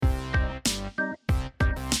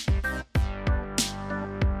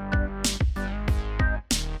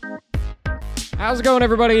How's it going,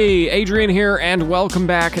 everybody? Adrian here, and welcome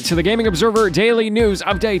back to the Gaming Observer Daily News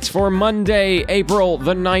Updates for Monday, April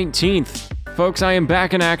the 19th. Folks, I am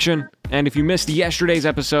back in action, and if you missed yesterday's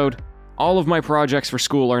episode, all of my projects for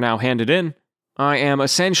school are now handed in. I am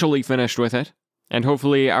essentially finished with it, and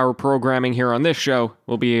hopefully our programming here on this show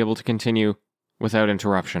will be able to continue without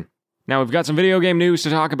interruption. Now, we've got some video game news to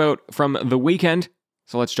talk about from the weekend,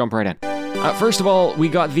 so let's jump right in. First of all, we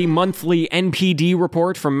got the monthly NPD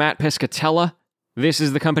report from Matt Piscatella. This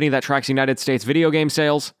is the company that tracks United States video game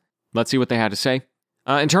sales. Let's see what they had to say.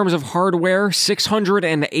 In terms of hardware,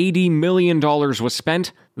 $680 million was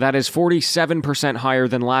spent. That is 47% higher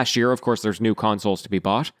than last year. Of course, there's new consoles to be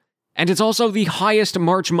bought. And it's also the highest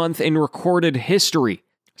March month in recorded history.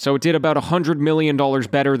 So it did about $100 million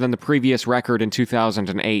better than the previous record in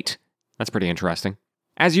 2008. That's pretty interesting.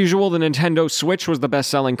 As usual, the Nintendo Switch was the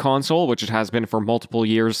best-selling console, which it has been for multiple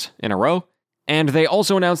years in a row. And they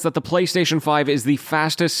also announced that the PlayStation 5 is the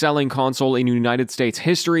fastest-selling console in United States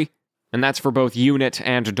history, and that's for both unit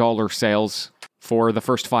and dollar sales for the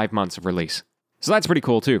first 5 months of release. So that's pretty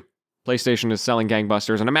cool, too. PlayStation is selling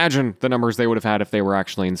gangbusters, and imagine the numbers they would have had if they were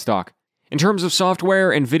actually in stock. In terms of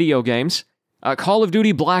software and video games, Call of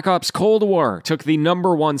Duty Black Ops Cold War took the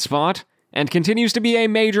number 1 spot and continues to be a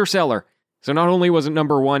major seller. So not only was it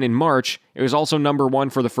number 1 in March, it was also number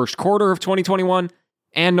 1 for the first quarter of 2021,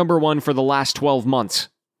 and number 1 for the last 12 months.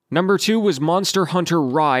 Number 2 was Monster Hunter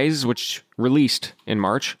Rise, which released in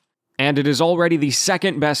March, and it is already the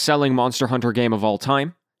second best-selling Monster Hunter game of all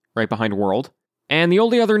time, right behind World. And the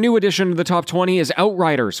only other new addition to the top 20 is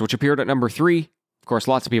Outriders, which appeared at number 3. Of course,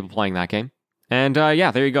 lots of people playing that game. And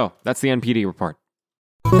yeah, there you go. That's the NPD report.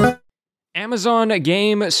 Amazon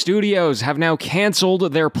Game Studios have now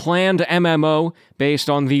canceled their planned MMO based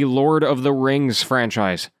on the Lord of the Rings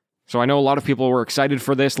franchise. So I know a lot of people were excited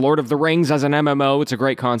for this. Lord of the Rings as an MMO, it's a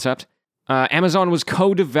great concept. Amazon was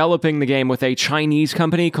co-developing the game with a Chinese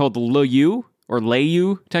company called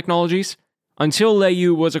Leyou Technologies, until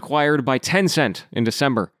Leyou was acquired by Tencent in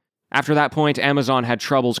December. After that point, Amazon had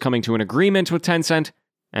troubles coming to an agreement with Tencent,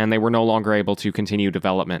 and they were no longer able to continue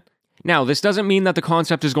development. Now, this doesn't mean that the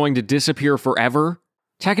concept is going to disappear forever.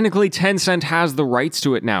 Technically, Tencent has the rights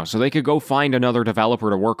to it now, so they could go find another developer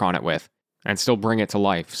to work on it with and still bring it to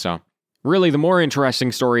life. So really, the more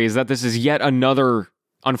interesting story is that this is yet another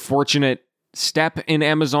unfortunate step in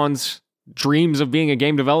Amazon's dreams of being a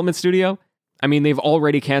game development studio. I mean, they've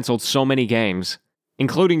already canceled so many games,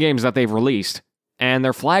 including games that they've released. And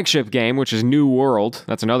their flagship game, which is New World,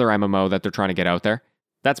 that's another MMO that they're trying to get out there,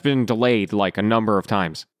 that's been delayed like a number of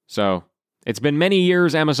times. So it's been many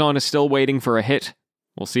years. Amazon is still waiting for a hit.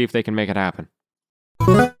 We'll see if they can make it happen.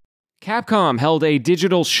 Capcom held a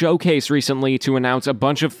digital showcase recently to announce a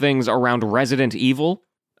bunch of things around Resident Evil.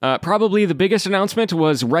 Probably the biggest announcement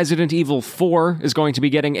was Resident Evil 4 is going to be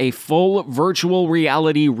getting a full virtual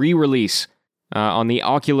reality re-release on the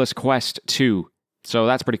Oculus Quest 2. So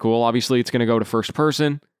that's pretty cool. Obviously, it's going to go to first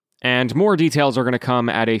person, and more details are going to come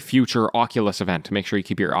at a future Oculus event. Make sure you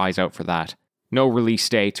keep your eyes out for that. No release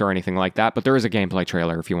date or anything like that, but there is a gameplay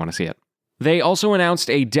trailer if you want to see it. They also announced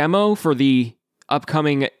a demo for the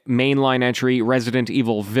upcoming mainline entry, Resident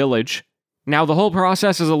Evil Village. Now, the whole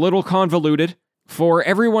process is a little convoluted. For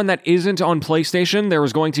everyone that isn't on PlayStation, there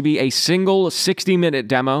is going to be a single 60-minute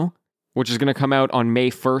demo, which is going to come out on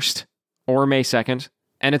May 1st or May 2nd,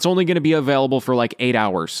 and it's only going to be available for like 8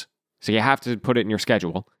 hours, so you have to put it in your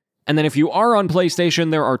schedule. And then if you are on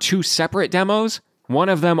PlayStation, there are 2 separate demos. One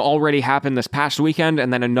of them already happened this past weekend,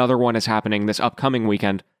 and then another one is happening this upcoming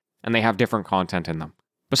weekend, and they have different content in them.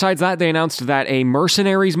 Besides that, they announced that a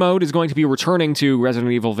Mercenaries mode is going to be returning to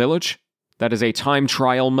Resident Evil Village. That is a time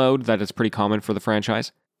trial mode that is pretty common for the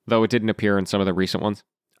franchise, though it didn't appear in some of the recent ones.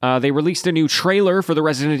 They released a new trailer for the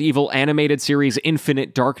Resident Evil animated series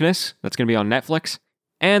Infinite Darkness. That's going to be on Netflix.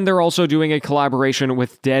 And they're also doing a collaboration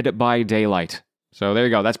with Dead by Daylight. So there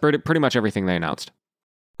you go. That's pretty much everything they announced.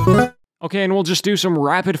 Okay, and we'll just do some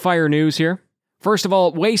rapid-fire news here. First of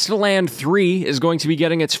all, Wasteland 3 is going to be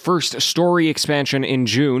getting its first story expansion in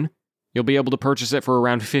June. You'll be able to purchase it for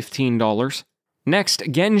around $15. Next,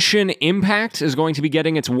 Genshin Impact is going to be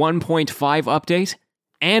getting its 1.5 update,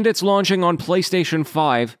 and it's launching on PlayStation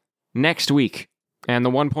 5 next week. And the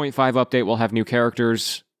 1.5 update will have new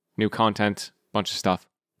characters, new content, bunch of stuff.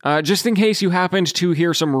 Just in case you happened to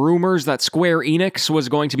hear some rumors that Square Enix was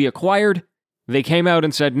going to be acquired, they came out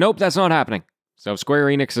and said, nope, that's not happening. So Square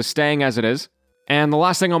Enix is staying as it is. And the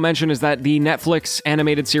last thing I'll mention is that the Netflix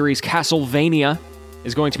animated series Castlevania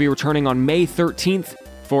is going to be returning on May 13th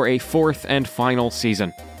for a 4th and final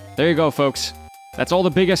season. There you go, folks. That's all the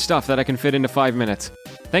biggest stuff that I can fit into 5 minutes.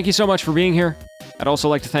 Thank you so much for being here. I'd also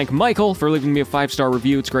like to thank Michael for leaving me a 5-star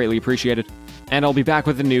review. It's greatly appreciated. And I'll be back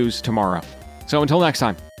with the news tomorrow. So until next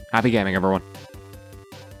time, happy gaming, everyone.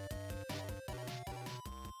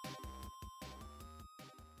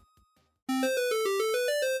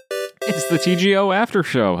 It's the TGO After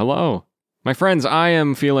Show. Hello. My friends, I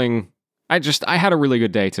am feeling... I had a really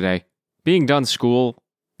good day today. Being done school,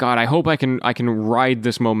 God, I hope I can ride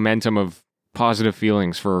this momentum of positive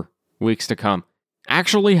feelings for weeks to come.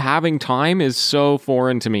 Actually having time is so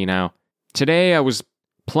foreign to me now. Today I was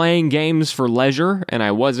playing games for leisure, and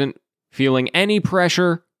I wasn't feeling any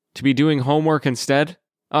pressure to be doing homework instead.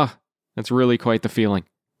 That's really quite the feeling.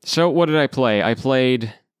 So what did I play?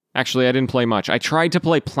 Actually, I didn't play much. I tried to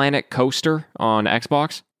play Planet Coaster on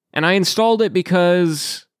Xbox, and I installed it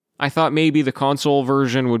because I thought maybe the console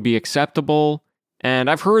version would be acceptable,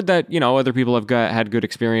 and I've heard that, other people have had good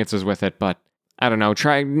experiences with it, but I don't know,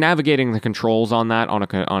 navigating the controls on that on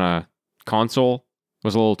a console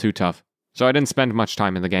was a little too tough. So I didn't spend much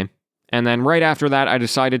time in the game. And then right after that, I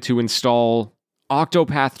decided to install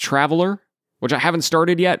Octopath Traveler, which I haven't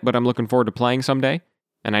started yet, but I'm looking forward to playing someday.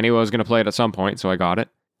 And I knew I was going to play it at some point, so I got it.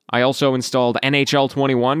 I also installed NHL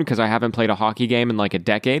 21 because I haven't played a hockey game in like a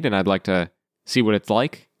decade, and I'd like to see what it's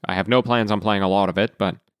like. I have no plans on playing a lot of it,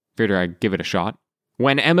 but figured I'd give it a shot.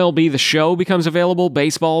 When MLB The Show becomes available,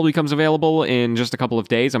 baseball becomes available in just a couple of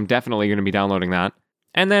days, I'm definitely going to be downloading that.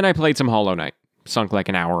 And then I played some Hollow Knight. Sunk like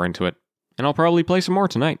an hour into it. And I'll probably play some more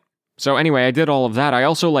tonight. So anyway, I did all of that. I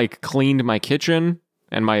also cleaned my kitchen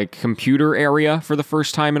and my computer area for the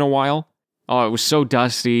first time in a while. Oh, it was so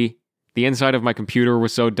dusty. The inside of my computer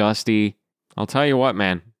was so dusty. I'll tell you what,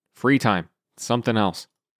 man. Free time. It's something else.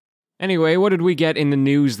 Anyway, what did we get in the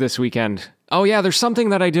news this weekend? Oh yeah, there's something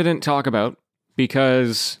that I didn't talk about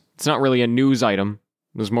because it's not really a news item.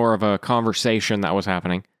 It was more of a conversation that was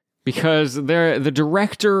happening. Because the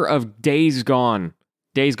director of Days Gone.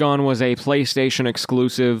 Days Gone was a PlayStation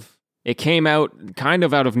exclusive. It came out kind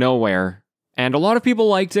of out of nowhere. And a lot of people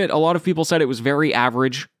liked it. A lot of people said it was very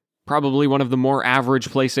average. Probably one of the more average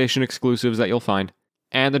PlayStation exclusives that you'll find.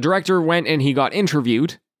 And the director went and he got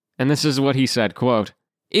interviewed. And this is what he said, quote,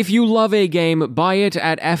 "If you love a game, buy it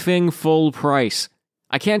at effing full price.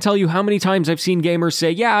 I can't tell you how many times I've seen gamers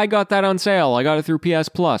say, yeah, I got that on sale. I got it through PS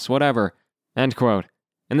Plus, whatever." End quote.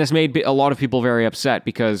 And this made a lot of people very upset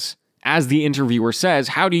because, as the interviewer says,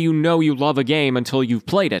 how do you know you love a game until you've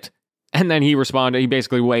played it? And then he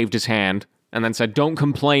basically waved his hand and then said, don't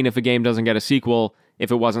complain if a game doesn't get a sequel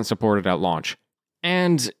if it wasn't supported at launch.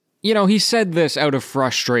 And, he said this out of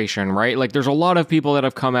frustration, right? There's a lot of people that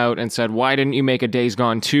have come out and said, why didn't you make a Days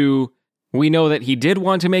Gone 2? We know that he did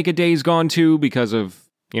want to make a Days Gone 2 because of,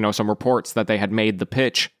 some reports that they had made the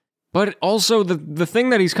pitch. But also, the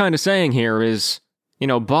thing that he's kind of saying here is,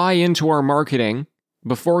 buy into our marketing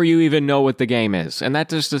before you even know what the game is. And that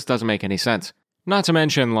just doesn't make any sense. Not to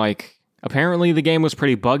mention, apparently the game was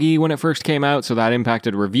pretty buggy when it first came out, so that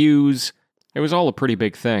impacted reviews. It was all a pretty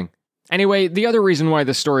big thing. Anyway, the other reason why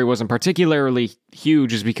this story wasn't particularly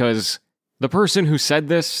huge is because the person who said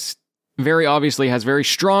this very obviously has very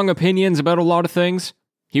strong opinions about a lot of things.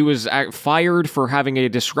 He was fired for having a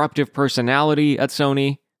disruptive personality at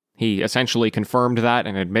Sony. He essentially confirmed that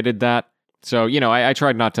and admitted that. So, I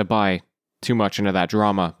tried not to buy too much into that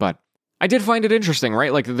drama, but I did find it interesting,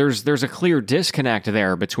 right? There's a clear disconnect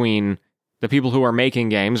there between the people who are making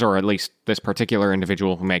games, or at least this particular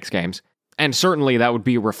individual who makes games. And certainly that would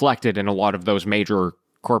be reflected in a lot of those major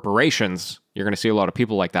corporations. You're going to see a lot of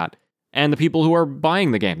people like that. And the people who are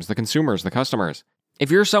buying the games, the consumers, the customers. If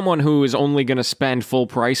you're someone who is only going to spend full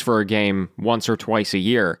price for a game once or twice a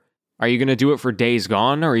year, are you going to do it for Days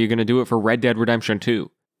Gone, or are you going to do it for Red Dead Redemption 2?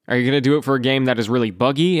 Are you going to do it for a game that is really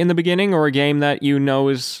buggy in the beginning, or a game that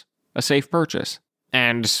is a safe purchase?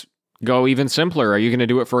 And go even simpler, are you going to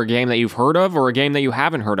do it for a game that you've heard of, or a game that you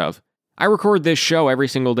haven't heard of? I record this show every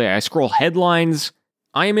single day. I scroll headlines.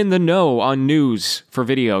 I am in the know on news for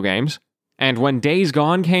video games. And when Days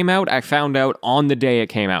Gone came out, I found out on the day it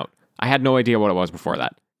came out. I had no idea what it was before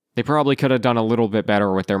that. They probably could have done a little bit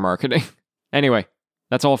better with their marketing. Anyway,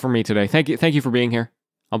 that's all from me today. Thank you for being here.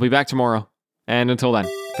 I'll be back tomorrow. And until then,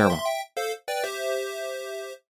 farewell.